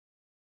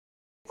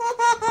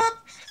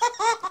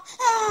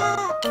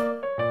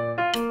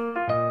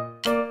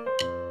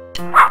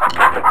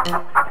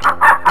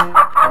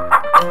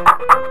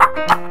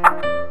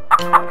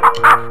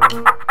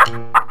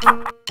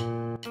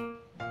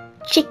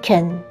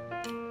Chicken.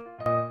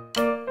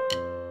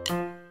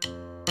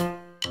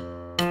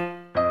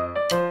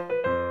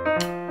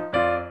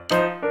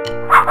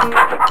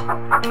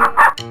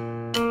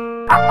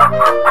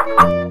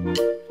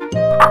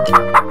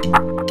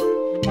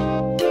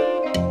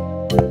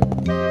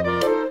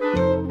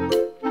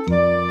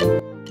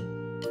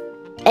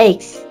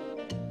 Eggs.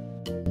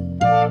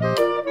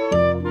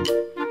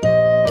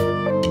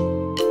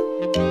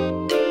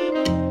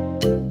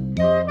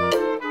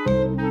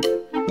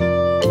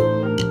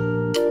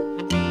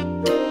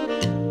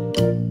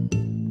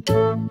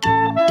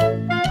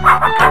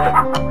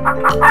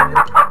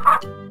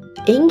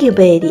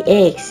 Incubate the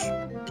eggs.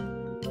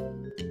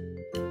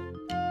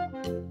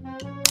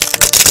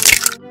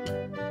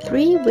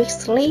 3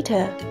 weeks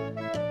later.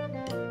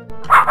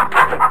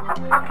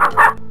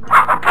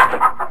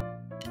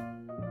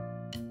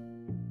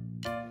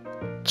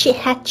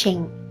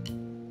 Hatching.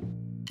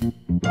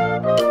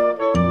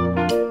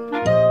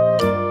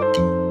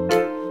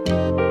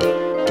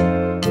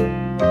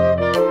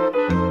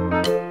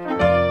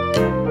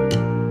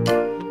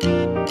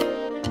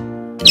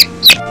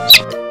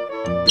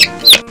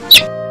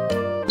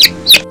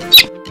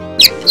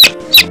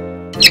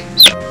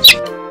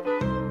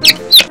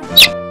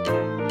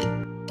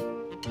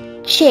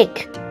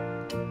 Chick.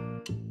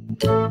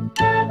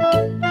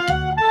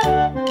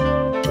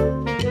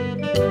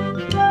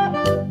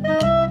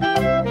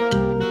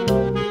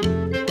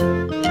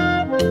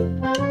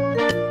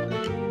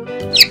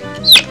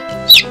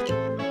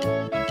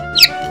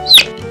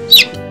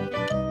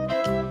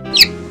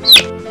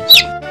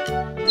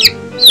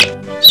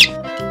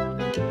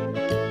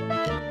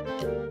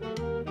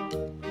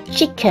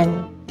 Chicken.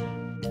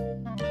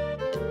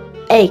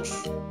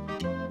 Eggs.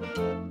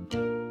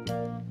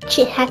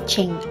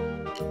 Hatching.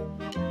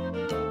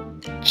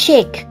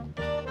 Chick.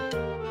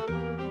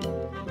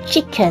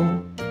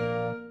 Chicken.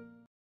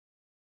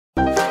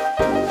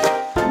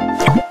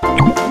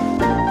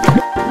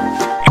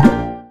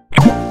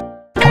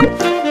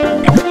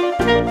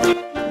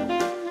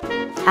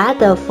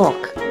 Other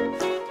fork.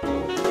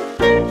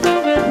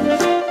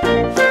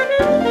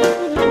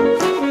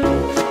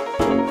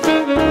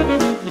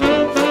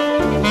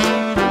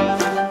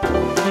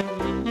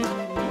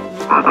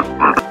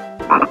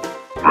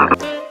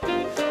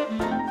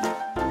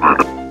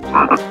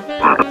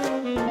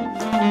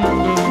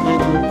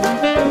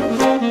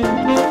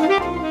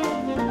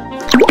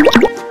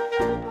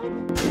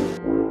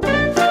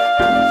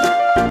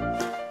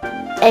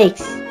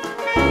 Eggs.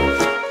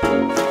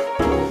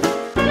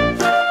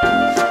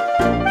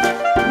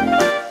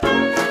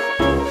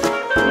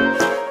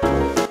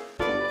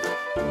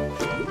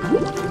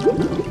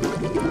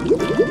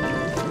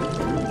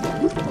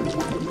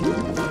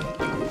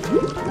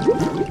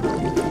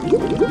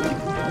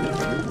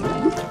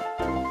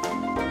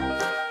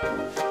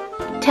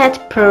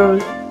 Tadpole.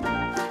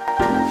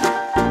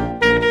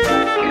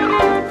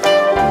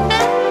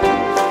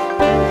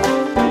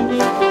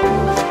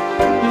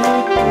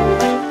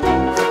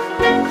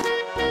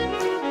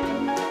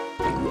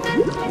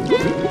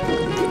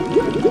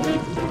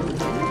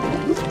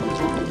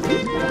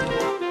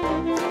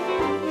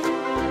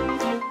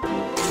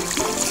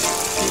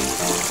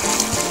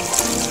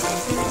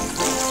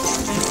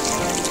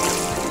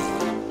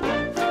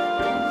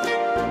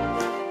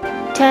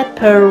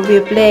 Tadpole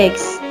with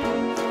legs.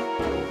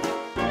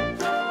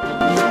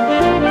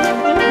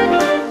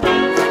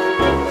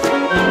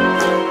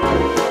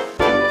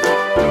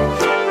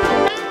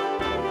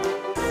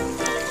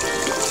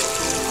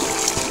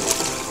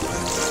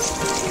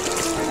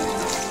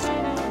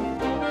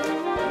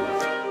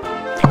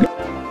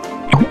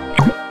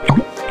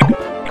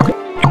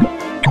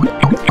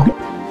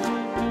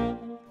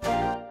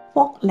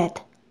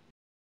 Forklet.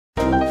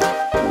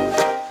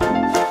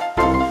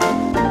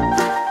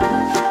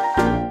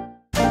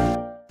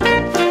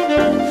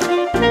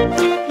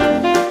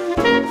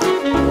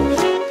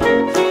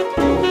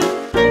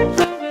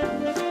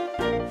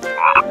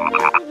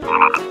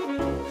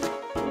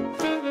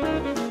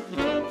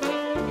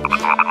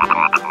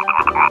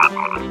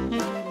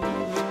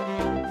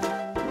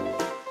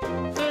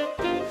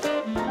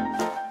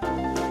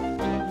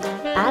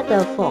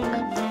 Other fork.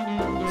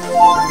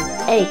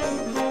 Eggs.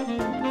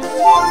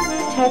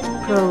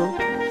 Tadpole.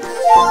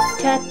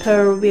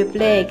 Tadpole with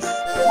legs.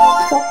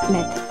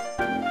 Forklet.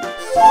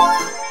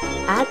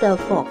 Other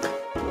fork.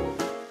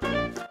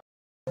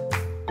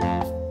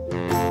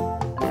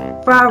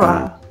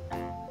 Flower.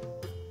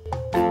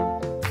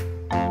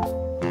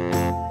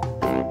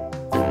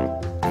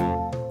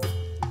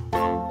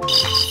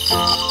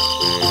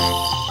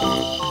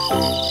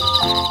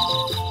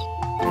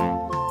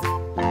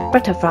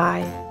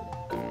 Butterfly.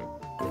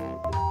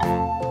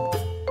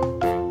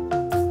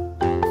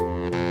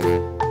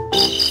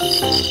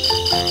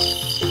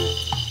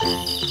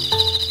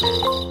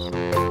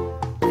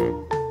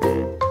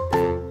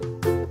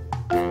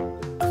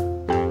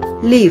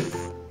 Leaf.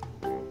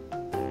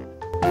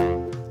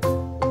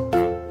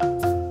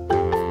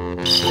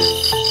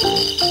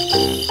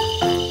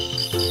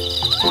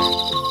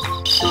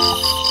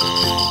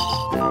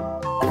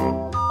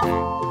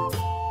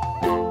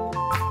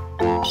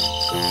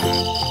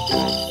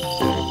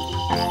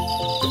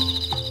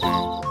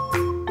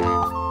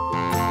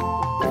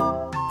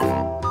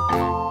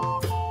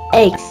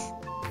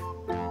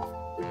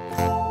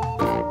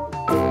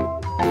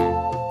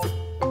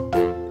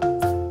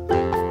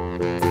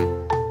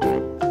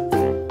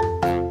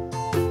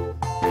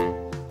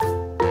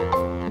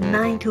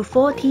 8 to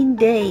 14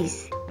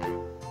 days.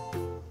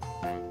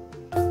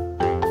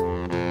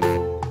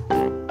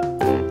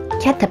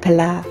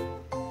 Caterpillar.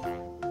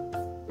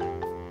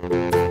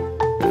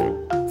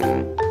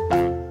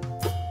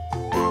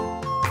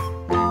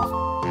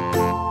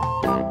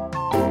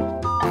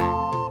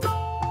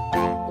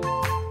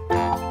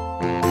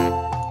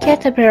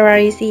 Caterpillar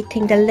is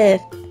eating the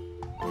leaf.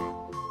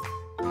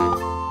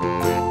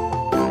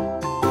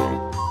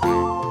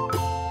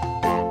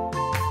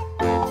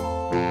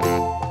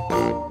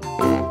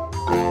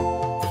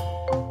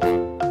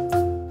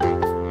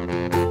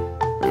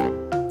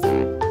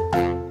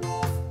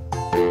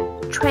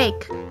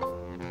 Trick.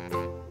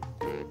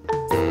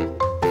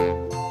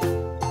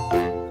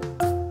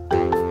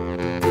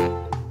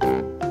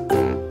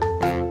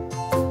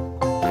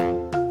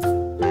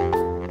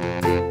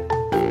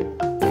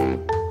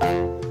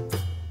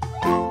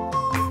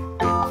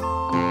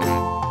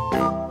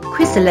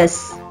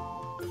 Chrysalis.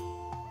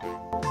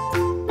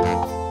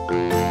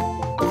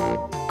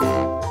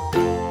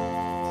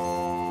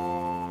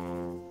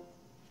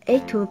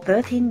 Eight to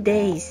 13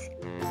 days.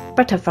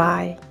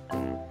 Butterfly.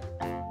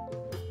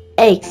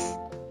 Eggs.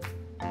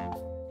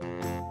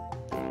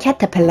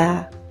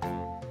 Caterpillar.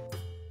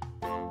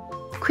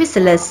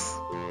 Chrysalis.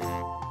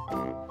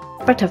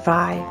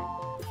 Butterfly.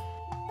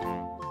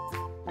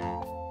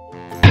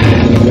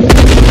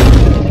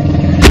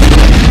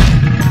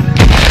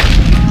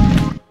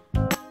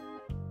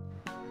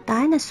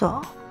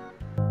 Dinosaur.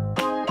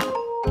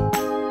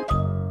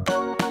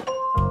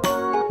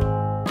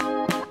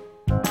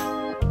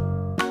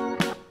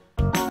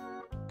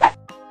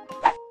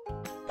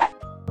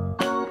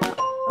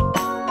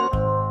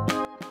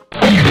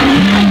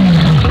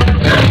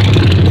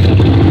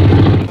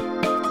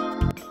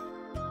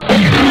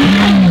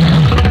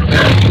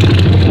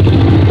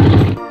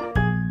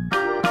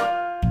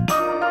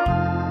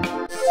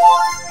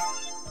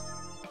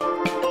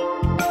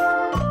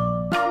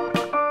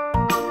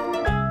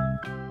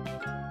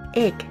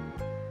 Egg.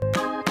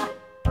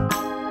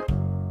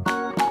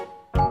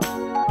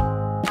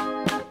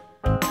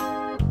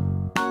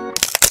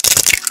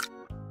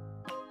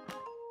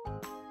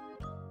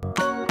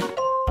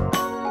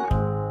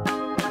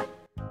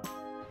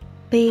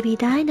 Baby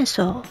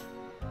dinosaur.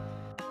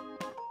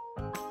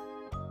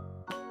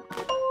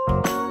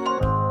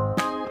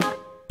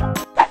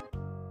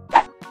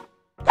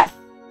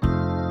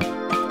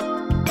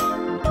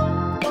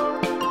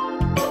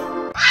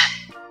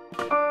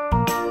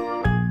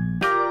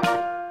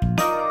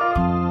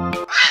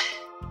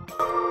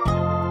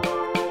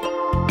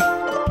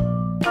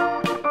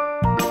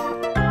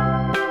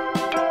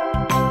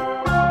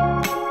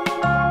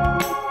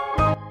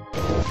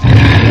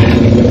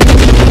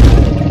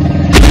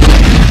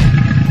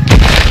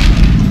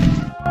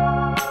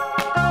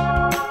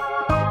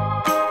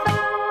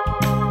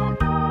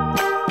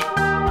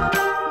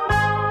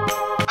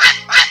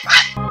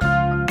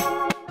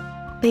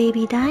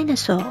 Baby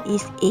dinosaur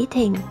is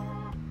eating.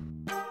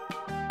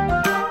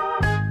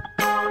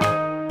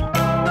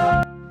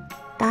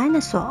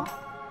 Dinosaur.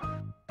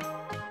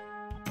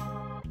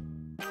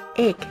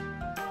 Egg.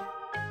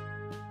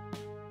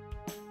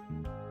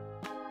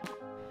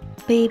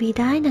 Baby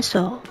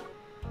dinosaur.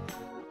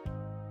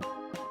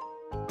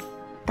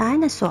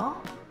 Dinosaur.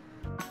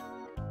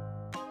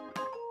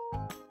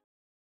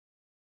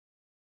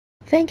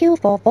 Thank you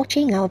for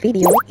watching our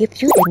video.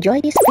 If you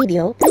enjoyed this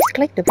video, please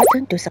click the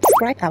button to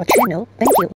subscribe our channel. Thank you.